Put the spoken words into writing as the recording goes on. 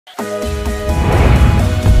Xin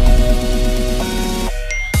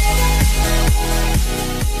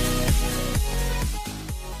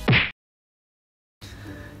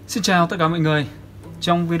chào tất cả mọi người.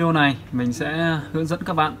 Trong video này mình sẽ hướng dẫn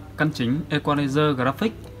các bạn căn chỉnh Equalizer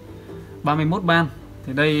Graphic 31 ban.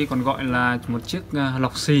 Thì đây còn gọi là một chiếc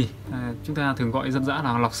lọc xì, chúng ta thường gọi dân dã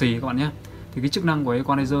là lọc xì các bạn nhé. Thì cái chức năng của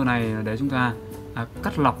Equalizer này là để chúng ta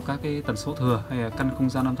cắt lọc các cái tần số thừa hay là căn không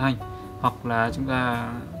gian âm thanh, hoặc là chúng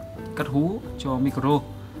ta cắt hú cho micro,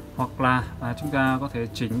 hoặc là chúng ta có thể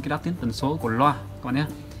chỉnh cái đáp tiến tần số của loa các bạn nhé.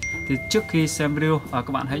 Thì trước khi xem video, các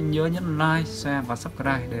bạn hãy nhớ nhấn like, share và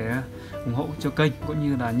subscribe để ủng hộ cho kênh cũng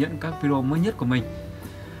như là nhận các video mới nhất của mình.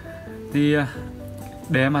 Thì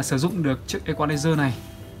để mà sử dụng được chiếc Equalizer này,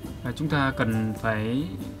 chúng ta cần phải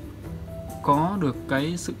có được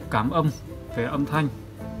cái sự cảm âm về âm thanh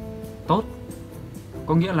tốt.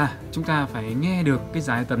 Có nghĩa là chúng ta phải nghe được cái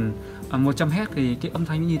giải tần 100Hz thì cái âm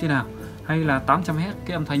thanh như thế nào, hay là 800Hz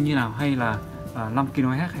cái âm thanh như nào, hay là 5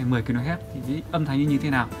 kHz hay 10 kHz thì cái âm thanh như thế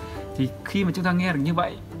nào. Thì khi mà chúng ta nghe được như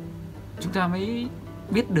vậy, chúng ta mới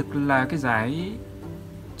biết được là cái giải,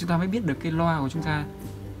 chúng ta mới biết được cái loa của chúng ta,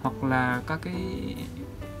 hoặc là các cái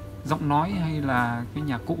giọng nói hay là cái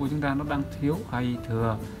nhạc cụ của chúng ta nó đang thiếu hay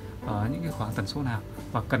thừa ở những cái khoảng tần số nào,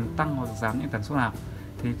 và cần tăng hoặc giảm những tần số nào.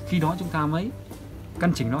 Thì khi đó chúng ta mới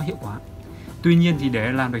căn chỉnh nó hiệu quả. Tuy nhiên thì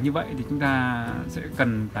để làm được như vậy thì chúng ta sẽ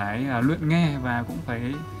cần phải luyện nghe và cũng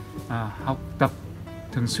phải học tập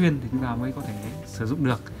thường xuyên thì chúng ta mới có thể sử dụng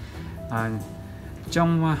được.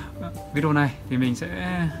 Trong video này thì mình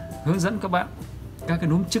sẽ hướng dẫn các bạn các cái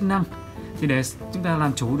núm chức năng. Thì để chúng ta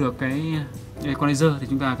làm chủ được cái Equalizer thì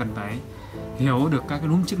chúng ta cần phải hiểu được các cái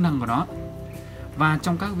núm chức năng của nó. Và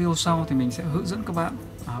trong các video sau thì mình sẽ hướng dẫn các bạn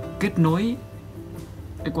kết nối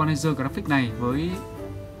Equalizer Graphic này với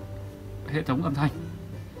hệ thống âm thanh.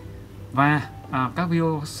 Và các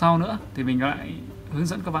video sau nữa thì mình lại hướng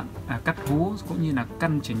dẫn các bạn cắt hú cũng như là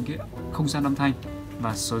căn chỉnh cái không gian âm thanh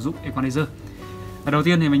và sử dụng Equalizer. Và đầu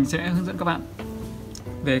tiên thì mình sẽ hướng dẫn các bạn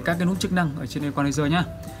về các cái nút chức năng ở trên Equalizer nhé.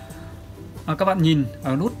 Các bạn nhìn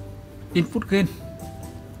ở nút Input Gain,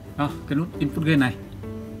 cái nút Input Gain này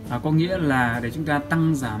có nghĩa là để chúng ta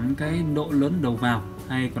tăng giảm cái độ lớn đầu vào,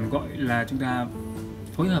 hay còn gọi là chúng ta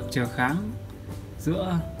phối hợp trở kháng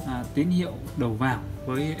giữa tín hiệu đầu vào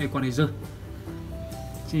với Equalizer.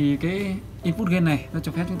 Thì cái Input Gain này nó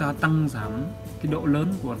cho phép chúng ta tăng giảm cái độ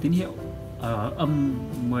lớn của tín hiệu ở âm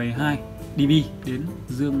 12 dB đến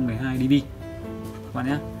dương 12 dB các bạn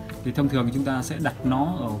nhé. Thì thông thường chúng ta sẽ đặt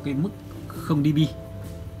nó ở cái mức 0 dB,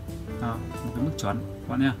 một cái mức chuẩn các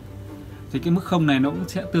bạn nhé. Thì cái mức 0 này nó cũng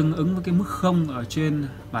sẽ tương ứng với cái mức 0 ở trên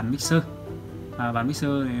bản mixer. Bản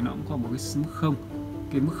mixer này nó cũng có một cái mức 0.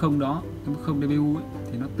 Cái mức 0 đó, cái mức 0 dBu ấy,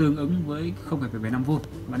 thì nó tương ứng với 0,75V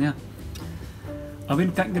các bạn nhé. Ở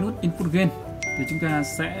bên cạnh cái nút Input Gain thì chúng ta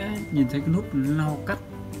sẽ nhìn thấy cái nút lau cắt.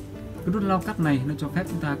 Cái nút lau cắt này nó cho phép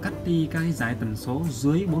chúng ta cắt đi cái giải tần số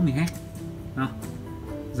dưới 40Hz.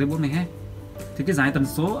 Dưới 40Hz. Thì cái giải tần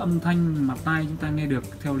số âm thanh mà tai chúng ta nghe được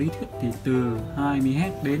theo lý thuyết thì từ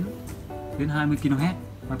 20Hz đến 20 kHz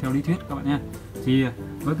và theo lý thuyết các bạn nha. Thì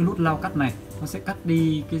với cái nút lau cắt này nó sẽ cắt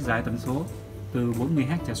đi cái giải tần số từ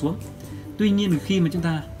 40Hz trở xuống. Tuy nhiên khi mà chúng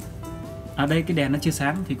ta ở đây cái đèn nó chưa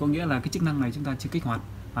sáng thì có nghĩa là cái chức năng này chúng ta chưa kích hoạt,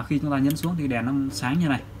 và khi chúng ta nhấn xuống thì đèn nó sáng như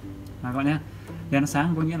này các bạn nhé. Đèn nó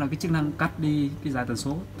sáng có nghĩa là cái chức năng cắt đi cái giải tần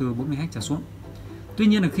số từ 40Hz trở xuống. Tuy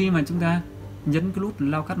nhiên là khi mà chúng ta nhấn cái nút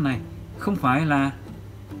lau cắt này, không phải là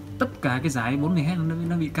tất cả cái giải 40Hz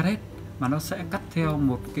nó bị cắt hết, mà nó sẽ cắt theo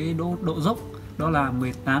một cái độ dốc, đó là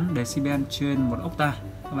 18 decibel trên một octave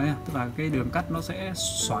các bạn nhé. Tức là cái đường cắt nó sẽ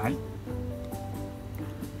xoáy.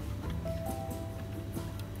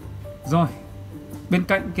 Rồi, bên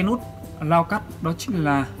cạnh cái nút lau cắt đó chính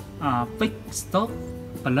là Fix Stop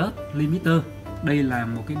Plus Limiter. Đây là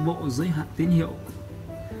một cái bộ giới hạn tín hiệu.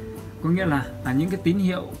 Có nghĩa là những cái tín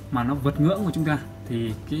hiệu mà nó vượt ngưỡng của chúng ta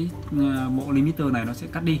thì cái bộ limiter này nó sẽ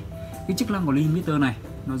cắt đi. Cái chức năng của limiter này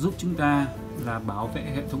nó giúp chúng ta là bảo vệ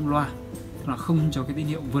hệ thống loa, là không cho cái tín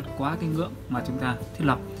hiệu vượt quá cái ngưỡng mà chúng ta thiết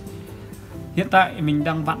lập. Hiện tại mình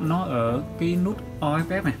đang vặn nó ở cái nút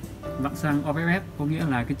OFF này, vặn sang OFF có nghĩa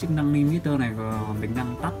là cái chức năng limiter này của mình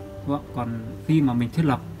đang tắt. Còn khi mà mình thiết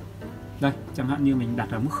lập đây, chẳng hạn như mình đặt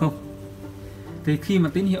ở mức 0 thì khi mà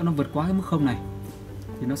tín hiệu nó vượt quá cái mức 0 này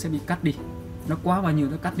thì nó sẽ bị cắt đi. Nó quá bao nhiêu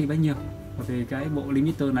nó cắt đi bấy nhiêu. Bởi vì cái bộ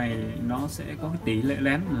limiter này nó sẽ có cái tỷ lệ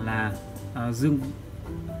lén là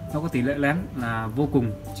nó có tỷ lệ lén là vô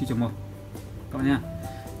cùng chia cho 1 các bạn nha.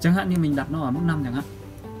 Chẳng hạn như mình đặt nó ở mức 5 chẳng hạn.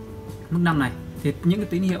 Mức 5 này thì những cái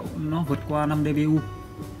tín hiệu nó vượt qua 5 dBu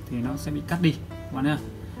thì nó sẽ bị cắt đi các bạn nha.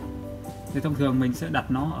 Thì thông thường mình sẽ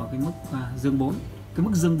đặt nó ở cái mức dương 4 cái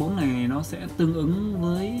mức dương 4 này nó sẽ tương ứng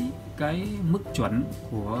với cái mức chuẩn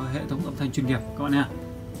của hệ thống âm thanh chuyên nghiệp các bạn nha.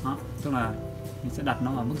 Đó, tức là mình sẽ đặt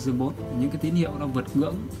nó ở mức dương 4. Những cái tín hiệu nó vượt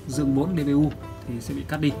ngưỡng dương 4 dBu thì sẽ bị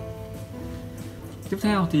cắt đi. Tiếp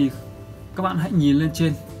theo thì các bạn hãy nhìn lên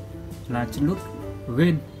trên là trên nút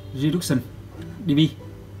Gain Reduction dB.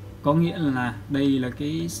 Có nghĩa là đây là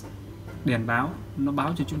cái đèn báo, nó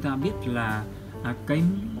báo cho chúng ta biết là cái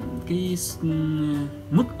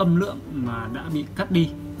mức âm lượng mà đã bị cắt đi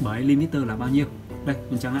bởi limiter là bao nhiêu. Đây,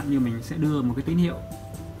 mình chẳng hạn như mình sẽ đưa một cái tín hiệu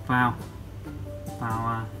vào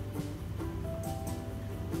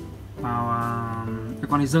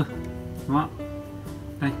Equalizer, đúng không?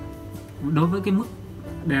 Đây, đối với cái mức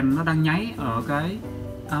đèn nó đang nháy ở cái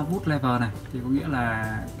output level này thì có nghĩa là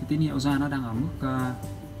cái tín hiệu ra nó đang ở mức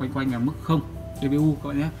quanh ở mức 0 dBu các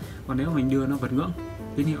bạn nhé. Còn nếu mà mình đưa nó vượt ngưỡng,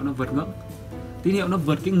 tín hiệu nó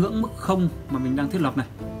vượt cái ngưỡng mức 0 mà mình đang thiết lập này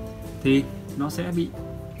thì nó sẽ bị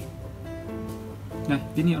này,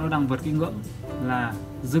 tín hiệu nó đang vượt cái ngưỡng là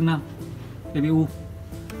dương 5 dBu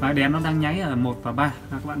và đèn nó đang nháy ở 1 và 3.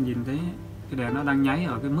 Các bạn nhìn thấy cái đèn nó đang nháy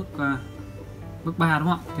ở cái mức 3 đúng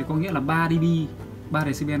không ạ? Thì có nghĩa là 3 dB, 3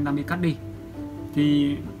 decibel đang bị cắt đi.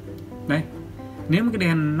 Thì đây, nếu mà cái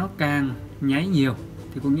đèn nó càng nháy nhiều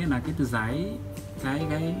thì có nghĩa là cái giải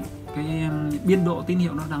cái biên độ tín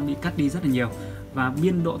hiệu nó đang bị cắt đi rất là nhiều, và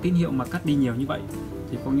biên độ tín hiệu mà cắt đi nhiều như vậy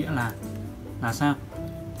thì có nghĩa là sao?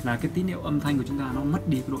 Là cái tín hiệu âm thanh của chúng ta nó mất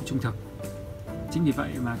đi cái độ trung thực. Chính vì vậy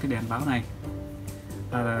mà cái đèn báo này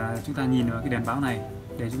chúng ta nhìn vào cái đèn báo này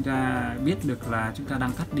để chúng ta biết được là chúng ta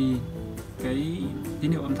đang cắt đi cái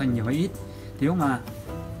tín hiệu âm thanh nhiều hay ít. Nếu mà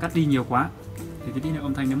cắt đi nhiều quá thì cái tín hiệu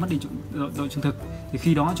âm thanh nó mất đi độ trung thực, thì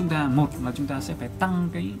khi đó chúng ta sẽ phải tăng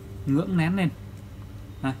cái ngưỡng nén lên.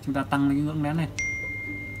 Chúng ta tăng cái ngưỡng nén lên,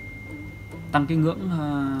 tăng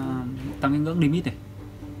cái ngưỡng limit này,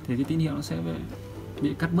 thì cái tín hiệu nó sẽ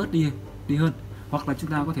bị cắt bớt đi hơn. Hoặc là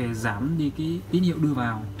chúng ta có thể giảm đi cái tín hiệu đưa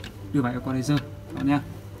vào Equalizer các bạn nha.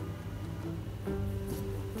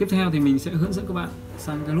 Tiếp theo thì mình sẽ hướng dẫn các bạn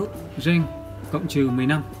sang cái nút Range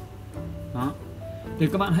 -15. Đó. Thì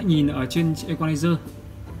các bạn hãy nhìn ở trên Equalizer,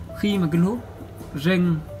 khi mà cái nút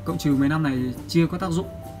Range -15 này chưa có tác dụng,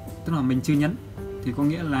 tức là mình chưa nhấn, thì có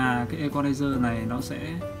nghĩa là cái Equalizer này nó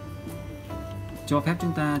sẽ cho phép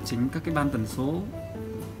chúng ta chỉnh các cái ban tần số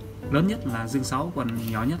lớn nhất là dương 6, còn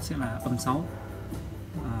nhỏ nhất sẽ là âm 6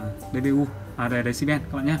 dBu, decibel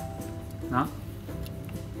các bạn nhé. Đó.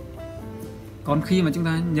 Còn khi mà chúng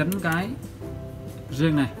ta nhấn cái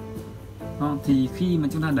range này thì khi mà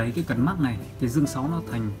chúng ta đẩy cái cần mắc này thì dương 6 nó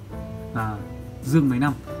thành dương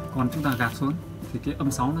 15, còn chúng ta gạt xuống thì cái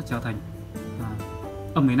âm 6 nó trở thành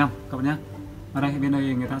âm 15 các bạn nhé. Ở đây bên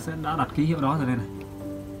đây người ta sẽ đã đặt ký hiệu đó rồi đây này.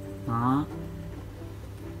 Đó.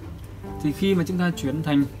 Thì khi mà chúng ta chuyển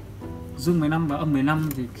thành dương 15 và âm 15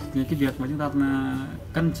 thì cái việc mà chúng ta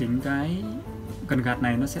căn chỉnh cái cần gạt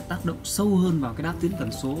này nó sẽ tác động sâu hơn vào cái đáp tiến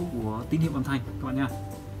tần số của tín hiệu âm thanh các bạn nha.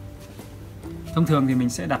 Thông thường thì mình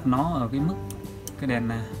sẽ đặt nó ở cái đèn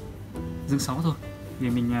dương 6 thôi, vì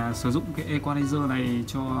mình sử dụng cái Equalizer này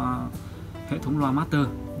cho hệ thống loa master,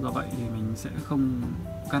 do vậy thì mình sẽ không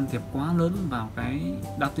can thiệp quá lớn vào cái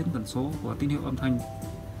đáp tiến tần số của tín hiệu âm thanh.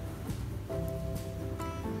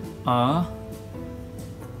 Ở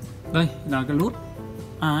đây là cái nút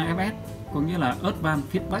AFS, có nghĩa là Advanced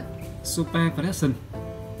Feedback Suppression.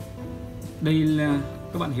 Đây là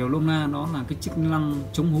các bạn hiểu nôm na đó là cái chức năng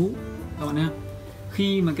chống hú các bạn nhé.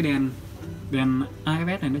 Khi mà cái đèn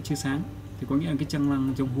AFS này nó chưa sáng thì có nghĩa là cái chức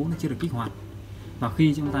năng chống hú nó chưa được kích hoạt. Và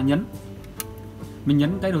khi chúng ta mình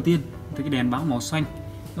nhấn cái đầu tiên thì cái đèn báo màu xanh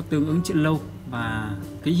nó tương ứng chữ low và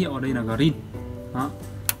ký hiệu ở đây là green. Đó.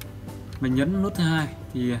 Mình nhấn nút thứ hai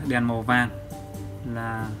thì đèn màu vàng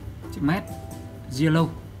là chữ med, yellow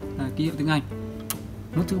là ký hiệu tiếng Anh.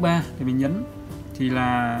 Nút thứ ba thì mình nhấn thì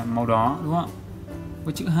là màu đỏ đúng không ạ?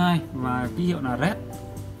 Với chữ 2 và ký hiệu là red,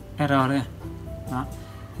 R đây. Đó.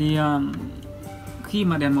 Thì khi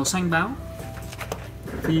mà đèn màu xanh báo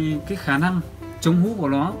thì cái khả năng chống hú của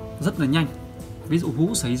nó rất là nhanh. Ví dụ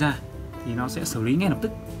hú xảy ra thì nó sẽ xử lý ngay lập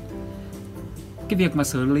tức. Cái việc mà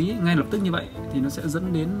xử lý ngay lập tức như vậy thì nó sẽ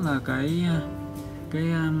dẫn đến là cái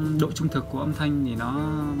độ trung thực của âm thanh thì nó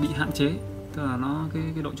bị hạn chế, tức là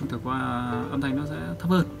cái độ trung thực của âm thanh nó sẽ thấp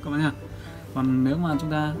hơn các bạn nha. Còn nếu mà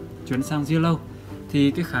chúng ta chuyển sang zero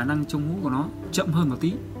thì cái khả năng chống hú của nó chậm hơn một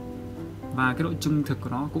tí và cái độ trung thực của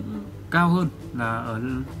nó cũng cao hơn là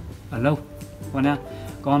ở low các bạn nha.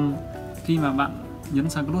 Còn khi mà bạn nhấn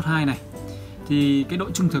sang cái nút 2 này thì cái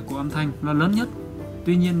độ trung thực của âm thanh nó lớn nhất,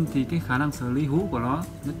 tuy nhiên thì cái khả năng xử lý hú của nó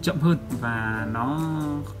chậm hơn và nó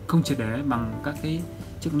không triệt để bằng các cái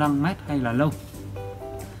chức năng med hay là low.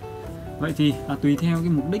 Vậy thì tùy theo cái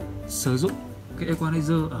mục đích sử dụng cái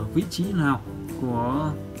Equalizer ở vị trí nào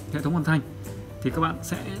của hệ thống âm thanh thì các bạn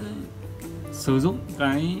sẽ sử dụng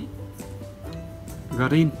cái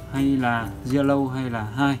green hay là yellow hay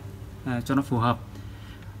là high cho nó phù hợp.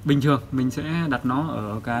 Bình thường mình sẽ đặt nó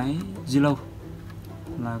ở cái yellow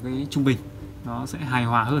là cái trung bình, nó sẽ hài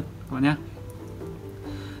hòa hơn các bạn nhé.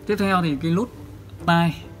 Tiếp theo thì cái nút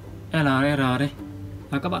tai LR đây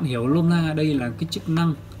các bạn hiểu luôn là đây là cái chức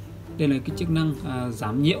năng, đây là cái chức năng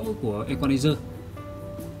giảm nhiễu của Equalizer.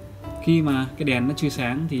 Khi mà cái đèn nó chưa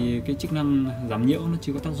sáng thì cái chức năng giảm nhiễu nó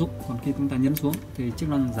chưa có tác dụng, còn khi chúng ta nhấn xuống thì chức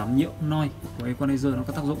năng giảm nhiễu noise của Equalizer nó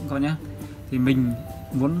có tác dụng các bạn nhé. Thì mình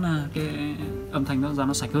muốn cái âm thanh nó ra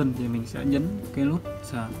nó sạch hơn thì mình sẽ nhấn cái nút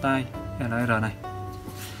tai LR này.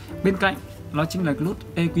 Bên cạnh nó chính là cái nút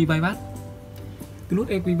EQ bypass. Cái nút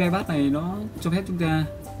EQ bypass này nó cho phép chúng ta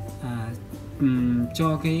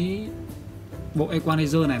cho cái bộ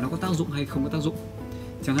Equalizer này nó có tác dụng hay không có tác dụng.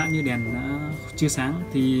 Chẳng hạn như đèn chưa sáng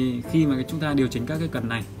thì khi mà chúng ta điều chỉnh các cái cần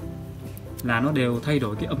này là nó đều thay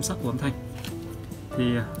đổi cái âm sắc của âm thanh. Thì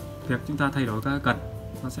việc chúng ta thay đổi các cái cần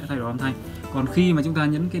nó sẽ thay đổi âm thanh. Còn khi mà chúng ta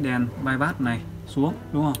nhấn cái đèn bypass này xuống,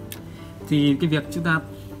 đúng không? Thì cái việc chúng ta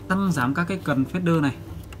tăng giảm các cái cần fader này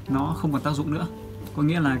nó không còn tác dụng nữa. Có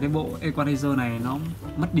nghĩa là cái bộ Equalizer này nó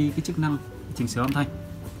mất đi cái chức năng chỉnh sửa âm thanh.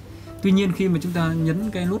 Tuy nhiên khi mà chúng ta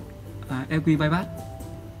nhấn cái nút EQ bypass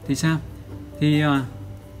thì sao? Thì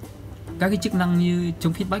các cái chức năng như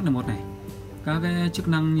chống feedback là một này, các cái chức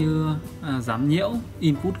năng như giảm nhiễu,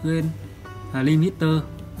 input gain, limiter,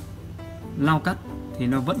 lao cắt thì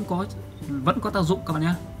nó vẫn có tác dụng các bạn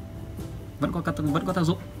nhé, vẫn có tác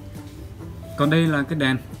dụng. Còn đây là cái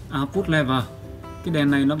đèn output level. Cái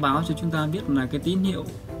đèn này nó báo cho chúng ta biết là cái tín hiệu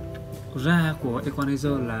ra của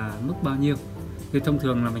Equalizer là mức bao nhiêu. Thì thông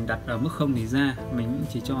thường là mình đặt ở mức 0 thì ra mình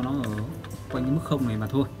chỉ cho nó ở quanh cái mức 0 này mà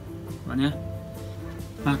thôi các bạn nhé.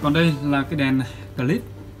 Còn đây là cái đèn clip.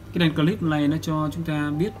 Cái đèn clip này nó cho chúng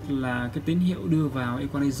ta biết là cái tín hiệu đưa vào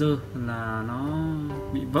Equalizer là nó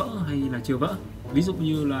bị vỡ hay là chưa vỡ. Ví dụ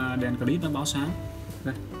như là đèn clip nó báo sáng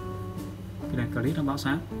đây, cái đèn clip nó báo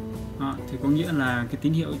sáng thì có nghĩa là cái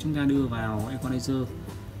tín hiệu chúng ta đưa vào Equalizer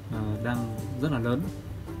đang rất là lớn,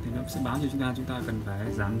 thì nó sẽ báo cho chúng ta cần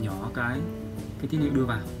phải giảm nhỏ cái tín hiệu đưa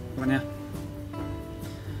vào các bạn nha.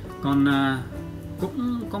 Còn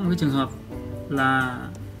cũng có một cái trường hợp là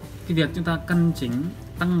cái việc chúng ta căn chỉnh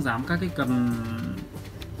tăng giảm các cái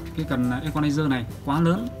cần Equalizer này quá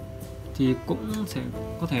lớn thì cũng sẽ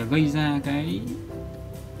có thể gây ra cái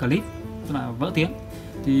clip, tức là vỡ tiếng.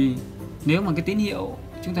 Thì nếu mà cái tín hiệu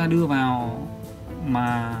chúng ta đưa vào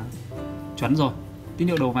mà chuẩn rồi, tín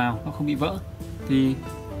hiệu đầu vào nó không bị vỡ thì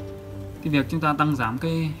cái việc chúng ta tăng giảm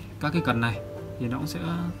các cái cần này thì nó cũng sẽ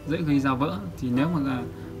dễ gây ra vỡ. Thì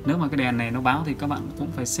nếu mà cái đèn này nó báo thì các bạn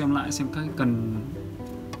cũng phải xem lại xem các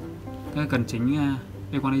cái cần chỉnh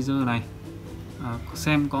Equalizer này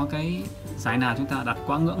xem có cái giải nào chúng ta đặt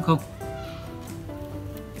quá ngưỡng không,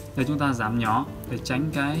 để chúng ta giảm nhỏ để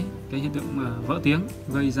tránh cái hiện tượng vỡ tiếng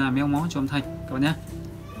gây ra méo mó cho âm thanh các bạn nhé.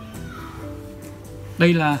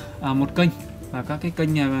 Đây là một kênh, và các cái kênh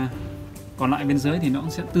còn lại bên dưới thì nó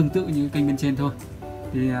cũng sẽ tương tự như kênh bên trên thôi.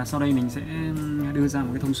 Thì sau đây mình sẽ đưa ra một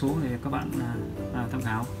cái thông số để các bạn tham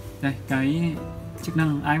khảo. Đây, cái chức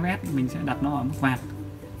năng iOS mình sẽ đặt nó ở mức vàng.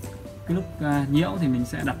 Cái lúc nhiễu thì mình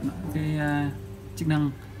sẽ đặt cái chức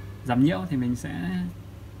năng giảm nhiễu thì mình sẽ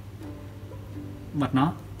bật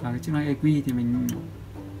nó, và cái chức năng EQ thì mình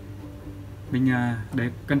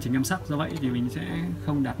để cân chỉnh âm sắc, do vậy thì mình sẽ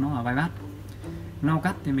không đặt nó ở bypass. Lao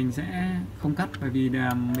cắt thì mình sẽ không cắt, bởi vì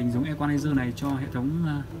mình dùng Equalizer này cho hệ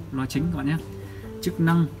thống loa chính các bạn nhé. Chức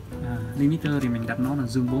năng limiter thì mình đặt nó là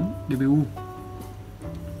dương 4 dBu,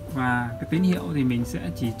 và cái tín hiệu thì mình sẽ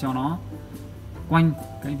chỉ cho nó quanh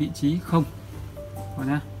cái vị trí 0 các bạn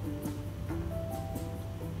nhé.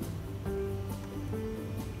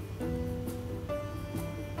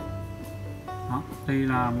 Đó, đây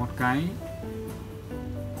là một cái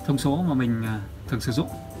thông số mà mình thường sử dụng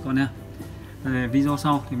các bạn nhé. Video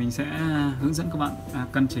sau thì mình sẽ hướng dẫn các bạn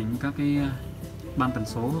cân chỉnh các cái ban tần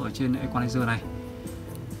số ở trên Equalizer này.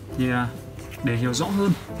 Thì để hiểu rõ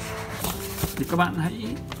hơn thì các bạn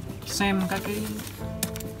hãy xem các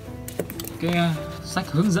cái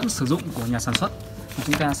sách hướng dẫn sử dụng của nhà sản xuất, thì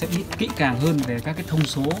chúng ta sẽ biết kỹ càng hơn về các cái thông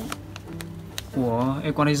số của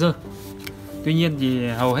Equalizer. Tuy nhiên thì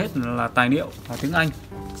hầu hết là tài liệu và tiếng Anh,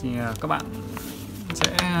 thì các bạn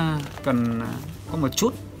sẽ cần có một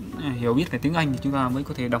chút hiểu biết về tiếng Anh thì chúng ta mới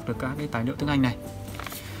có thể đọc được các cái tài liệu tiếng Anh này.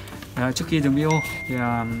 Trước khi dừng video thì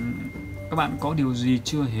các bạn có điều gì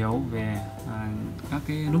chưa hiểu về các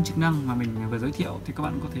cái nút chức năng mà mình vừa giới thiệu thì các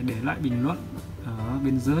bạn có thể để lại bình luận ở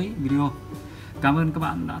bên dưới video. Cảm ơn các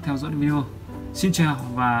bạn đã theo dõi video. Xin chào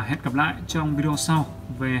và hẹn gặp lại trong video sau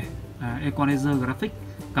về Equalizer Graphic.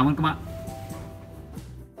 Cảm ơn các bạn.